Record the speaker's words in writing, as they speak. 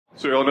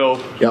Ciryl, no,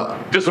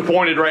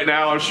 disappointed right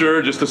now, I'm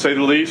sure, just to say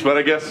the least. But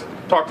I guess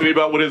talk to me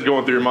about what is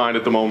going through your mind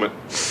at the moment.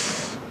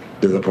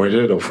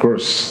 Disappointed, of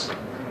course,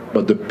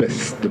 but the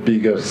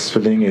biggest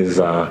feeling is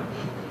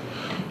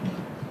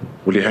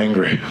really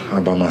angry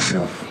about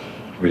myself.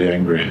 Really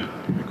angry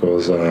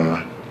because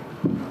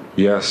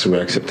yes, we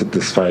accepted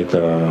this fight.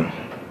 It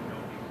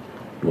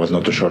was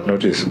not a short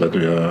notice, but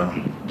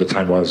the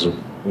time was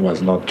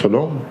not too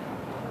long.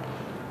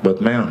 But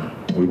man,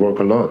 we work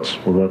a lot.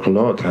 We work a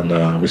lot,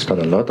 and we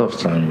spend a lot of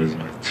time with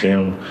my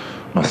team,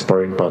 my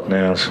sparring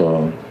partner.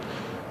 So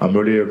I'm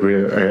really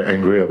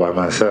angry about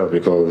myself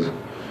because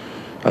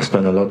I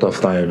spend a lot of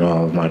time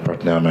with my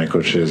partner, my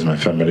coaches, my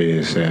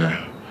family.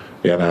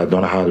 Yeah, and I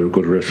don't have a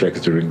good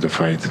reflex during the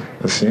fight.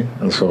 You see,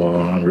 and so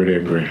I'm really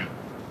angry.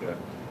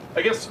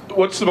 I guess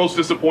what's the most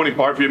disappointing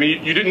part for you? I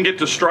mean, you didn't get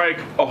to strike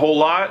a whole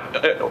lot,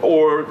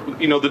 or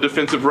the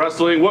defensive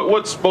wrestling.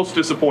 What's most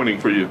disappointing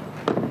for you?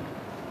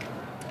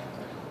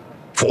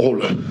 For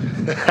all,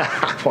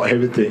 for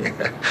everything,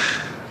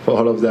 for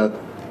all of that.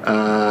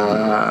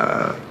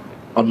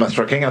 On my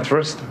striking at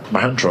first,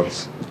 my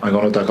entrance. I'm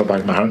gonna talk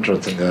about my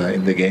entrance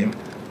in the game.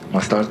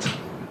 My start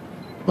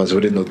was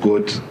really not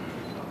good,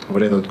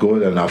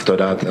 and after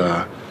that.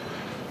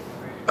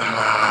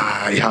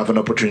 I have an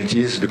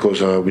opportunities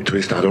because we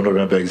twist. I don't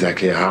remember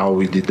exactly how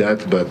we did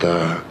that, but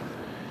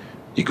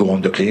he go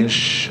on the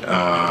clinch.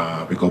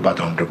 We go back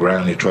on the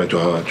ground. He tried to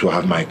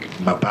have my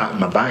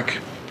back.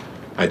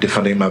 I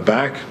defending my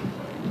back,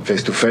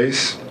 face to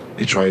face.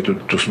 He tried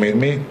to smite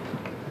me.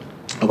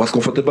 I was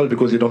comfortable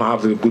because he don't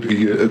have a good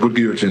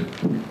guillotine,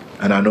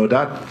 and I know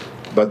that.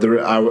 But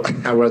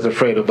I was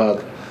afraid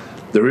about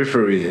the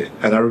referee,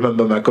 and I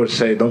remember my coach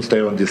say, "Don't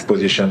stay on this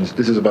position.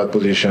 This is a bad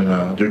position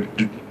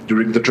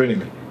during the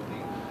training."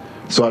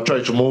 So I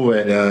tried to move,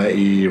 and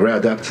he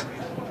readapt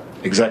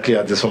exactly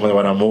at this moment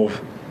when I move,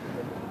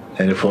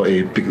 and he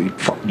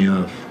fucked me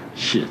up.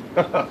 Shit.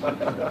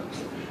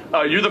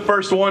 You're the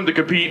first one to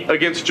compete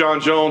against Jon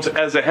Jones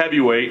as a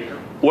heavyweight.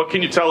 What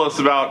can you tell us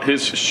about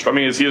his? I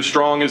mean, is he as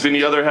strong as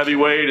any other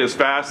heavyweight? As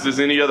fast as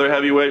any other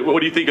heavyweight?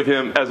 What do you think of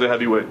him as a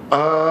heavyweight?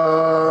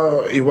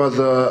 He was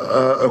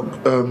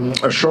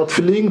a short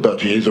feeling,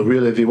 but he's a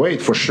real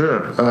heavyweight for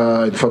sure.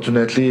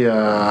 Unfortunately,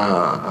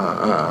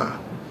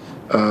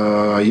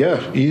 yeah,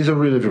 he's a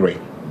real heavyweight.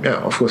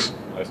 Yeah, of course.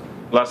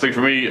 Last thing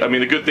for me, I mean,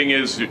 the good thing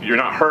is you're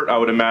not hurt, I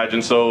would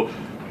imagine. So,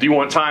 do you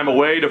want time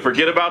away to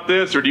forget about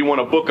this, or do you want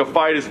to book a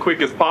fight as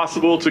quick as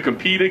possible to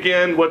compete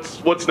again?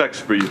 What's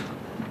next for you?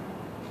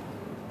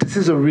 This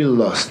is a real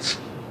loss.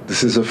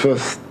 This is the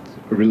first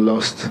real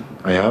loss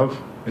I have.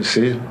 You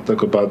see,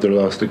 talk about the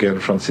loss again,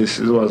 Francis.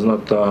 It was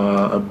not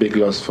a big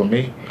loss for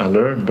me. I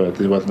learned, but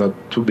it was not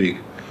too big.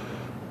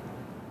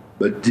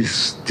 But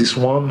this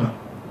one,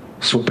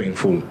 so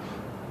painful.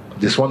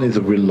 This one is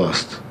a real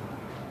loss.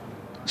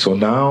 So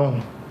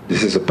now,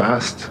 this is the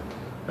past,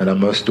 and I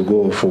must to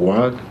go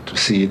forward to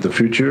see the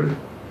future,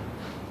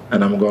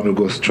 and I'm going to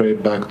go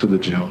straight back to the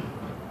gym.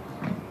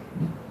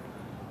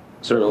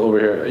 Ciryl, over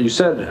here. You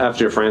said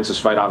after your Francis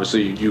fight,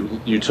 obviously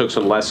you took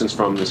some lessons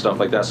from and stuff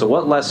like that. So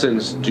what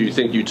lessons do you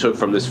think you took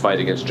from this fight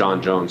against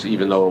Jon Jones,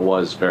 even though it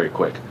was very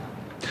quick?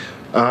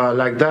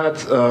 Like that,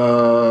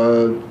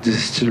 this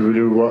is still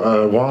really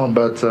warm,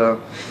 but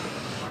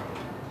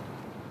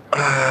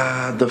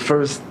the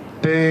first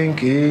thing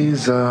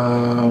is,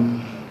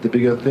 the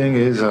bigger thing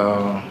is,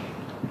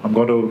 I'm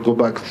going to go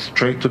back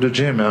straight to the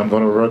gym and I'm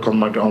going to work on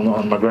my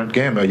grand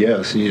game.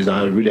 Yes, he's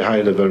a really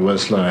high level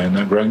wrestler in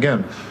a grand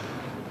game.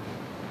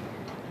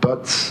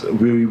 But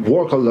we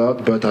work a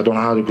lot, but I don't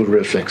have a good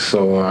reflex,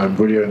 so I'm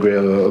really angry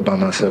about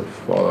myself.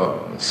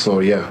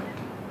 So yeah,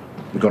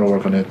 we're gonna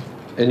work on it.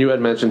 And you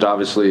had mentioned,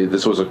 obviously,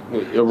 this was a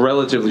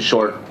relatively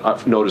short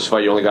notice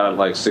fight. You only got it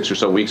like 6 or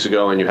so weeks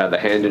ago, and you had the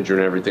hand injury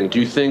and everything. Do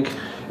you think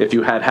if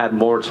you had had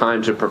more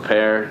time to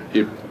prepare,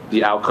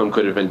 the outcome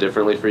could have been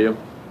differently for you?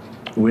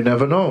 We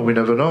never know. We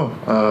never know.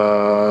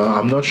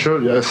 I'm not sure.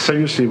 Yeah,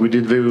 seriously, we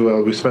did very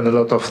well. We spent a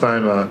lot of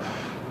time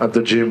at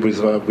the gym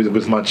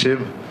with my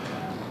team.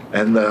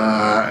 And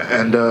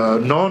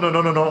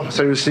no.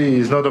 Seriously,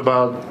 it's not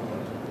about.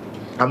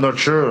 I'm not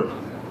sure.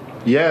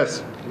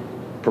 Yes,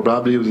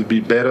 probably it would be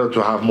better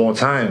to have more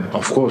time.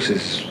 Of course,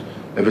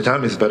 every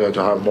time it's better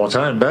to have more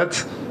time.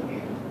 But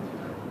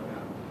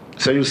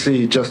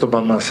seriously, just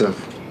about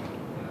myself.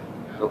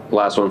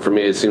 Last one for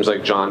me. It seems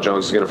like Jon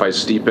Jones is going to fight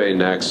Stipe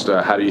next.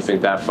 How do you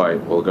think that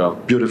fight will go?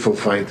 Beautiful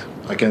fight.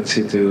 I can't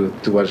see to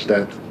watch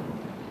that.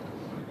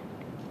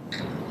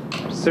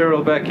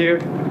 Ciryl back here.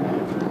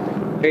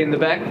 In the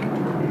back?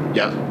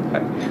 Yeah.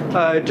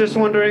 Just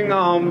wondering,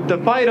 the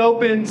fight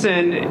opens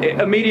and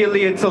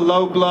immediately it's a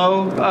low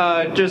blow.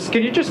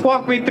 Can you just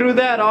walk me through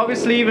that?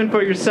 Obviously, even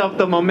for yourself,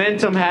 the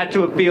momentum had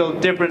to feel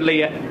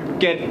differently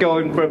get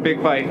going for a big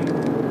fight.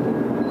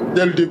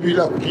 Dès le début, il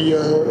a pris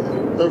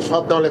un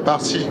frappe dans les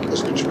parties.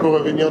 Est-ce que tu peux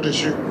revenir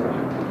dessus?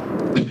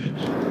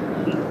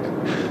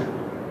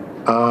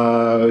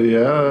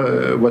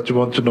 Yeah. What you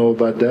want to know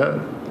about that?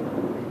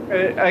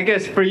 I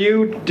guess for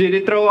you, did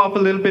it throw off a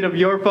little bit of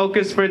your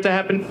focus for it to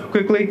happen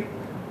quickly?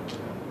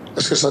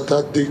 Est-ce que ça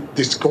t'a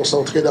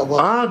déconcentré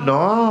d'avoir... Ah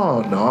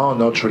no,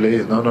 not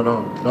really. No,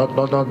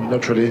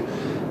 not really.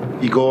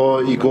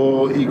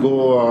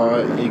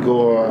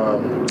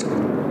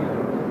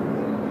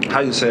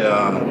 How you say?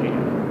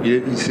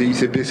 Il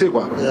s'est blessé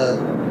quoi. Yeah,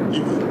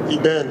 he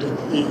bent,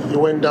 he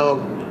went down.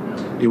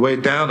 He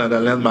went down and I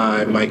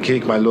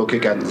landed my low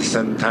kick at the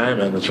same time,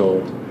 and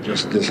so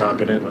just this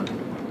happening.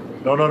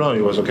 No,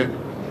 he was okay.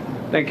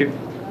 Thank you.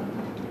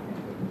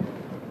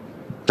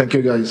 Thank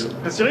you guys.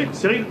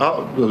 Ciryl,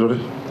 Ah, désolé.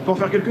 pour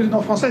faire quelques-unes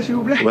en français, s'il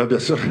vous plaît. Ouais, bien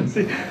sûr.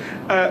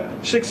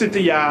 Je sais que c'était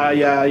il y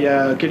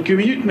a quelques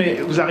minutes, mais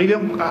vous arrivez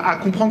à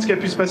comprendre ce qui a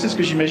pu se passer, parce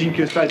que j'imagine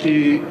que ça a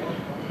été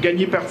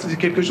gagné par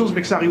quelque chose,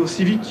 mais que ça arrive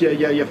aussi vite, c'est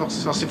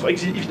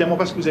évidemment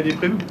pas ce que vous aviez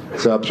prévu.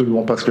 C'est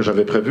absolument pas ce que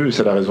j'avais prévu,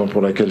 c'est la raison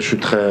pour laquelle je suis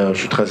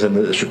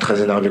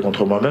très énervé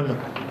contre moi-même.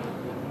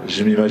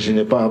 Je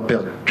m'imaginais pas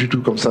perdre du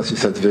tout comme ça si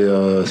ça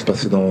devait se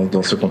passer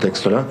dans ce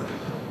contexte-là.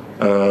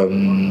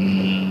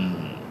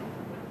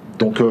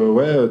 Donc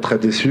ouais, très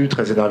déçu,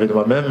 très énervé de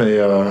moi-même,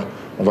 et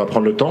on va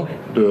prendre le temps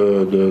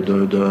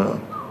de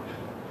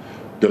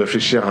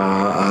réfléchir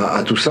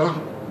à tout ça,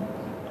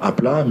 à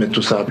plat, mettre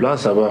tout ça à plat,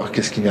 savoir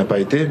qu'est-ce qui n'y a pas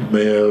été.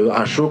 Mais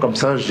à chaud comme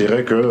ça, je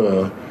dirais que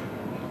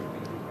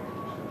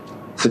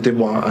c'était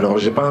moi. Alors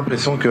j'ai pas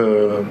l'impression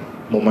que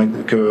mon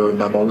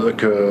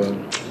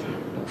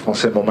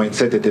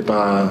mindset était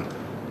pas,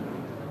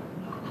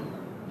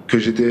 que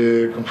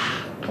j'étais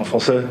en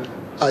français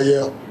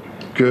Ailleurs.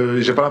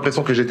 que j'ai pas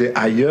l'impression que j'étais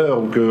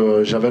ailleurs ou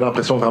que j'avais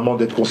l'impression vraiment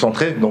d'être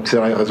concentré. Donc c'est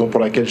la raison pour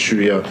laquelle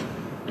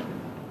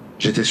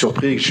j'étais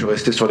surpris et que je suis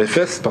resté sur les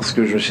fesses, parce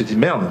que je me suis dit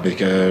merde, mais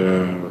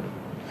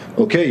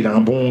ok, il a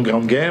un bon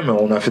grand game,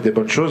 on a fait des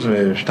bonnes choses,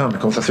 mais putain, mais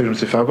comment ça se fait que je me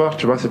suis fait avoir,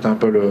 tu vois, c'était un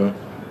peu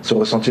ce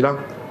ressenti-là.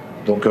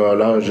 Donc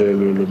là,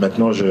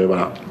 maintenant,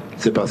 voilà,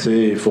 c'est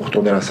passé, il faut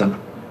retourner à la salle.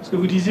 Ce que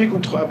vous disiez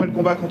après le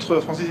combat contre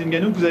Francis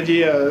Ngannou, que vous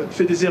aviez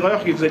fait des erreurs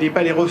et que vous n'alliez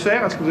pas les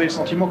refaire. Est-ce que vous avez le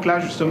sentiment que là,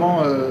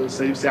 justement,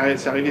 c'est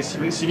arrivé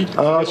si vite?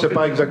 Ah, c'est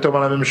pas exactement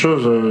la même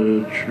chose.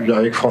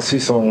 Avec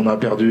Francis, on a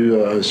perdu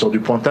sur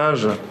du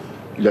pointage.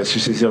 Il a su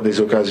saisir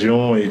des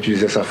occasions et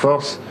utiliser sa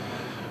force.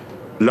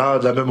 Là,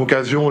 de la même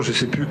occasion, je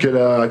sais plus quelle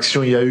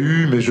action il y a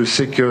eu, mais je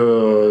sais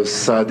que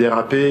ça a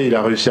dérapé. Il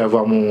a réussi à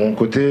avoir mon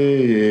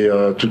côté et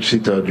tout de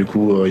suite, du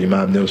coup, il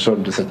m'a amené au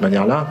sol de cette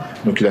manière-là.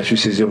 Donc, il a su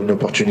saisir une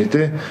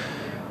opportunité.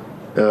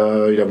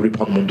 Il a voulu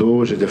prendre mon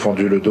dos, j'ai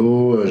défendu le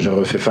dos, j'ai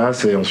refait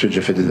face et ensuite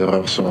j'ai fait des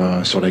erreurs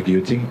sur la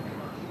guillotine.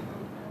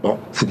 Bon,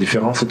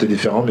 c'était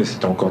différent, mais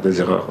c'était encore des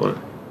erreurs. Ouais.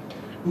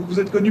 Vous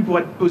êtes connu pour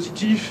être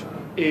positif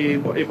et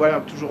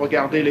voilà, toujours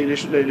regarder la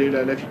vie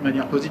de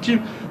manière positive.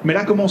 Mais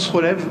là, comment on se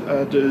relève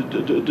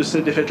de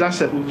cette défaite-là?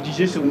 Vous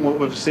disiez,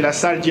 c'est la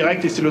salle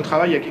directe et c'est le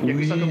travail.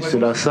 Oui,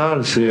 c'est la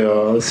salle,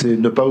 c'est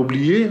ne pas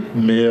oublier,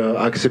 mais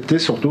accepter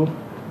surtout.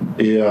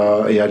 Et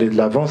aller de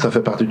l'avant, ça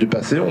fait partie du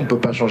passé, on ne peut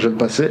pas changer le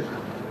passé.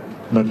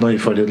 Maintenant, il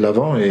faut aller de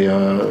l'avant et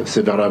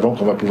c'est vers l'avant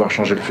qu'on va pouvoir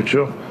changer le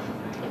futur.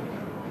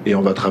 Et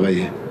on va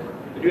travailler.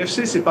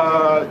 L'UFC, c'est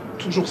pas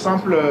toujours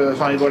simple.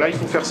 Enfin, voilà, il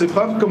faut faire ses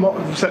preuves. Comment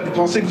vous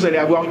pensez que vous allez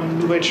avoir une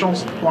nouvelle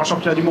chance pour un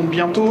championnat du monde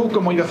bientôt?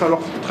 Comment il va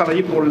falloir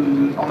travailler pour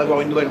en avoir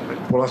une nouvelle, en fait?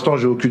 Pour l'instant,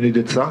 j'ai aucune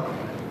idée de ça.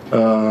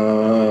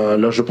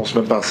 Là, je pense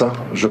même pas à ça.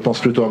 Je pense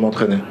plutôt à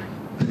m'entraîner.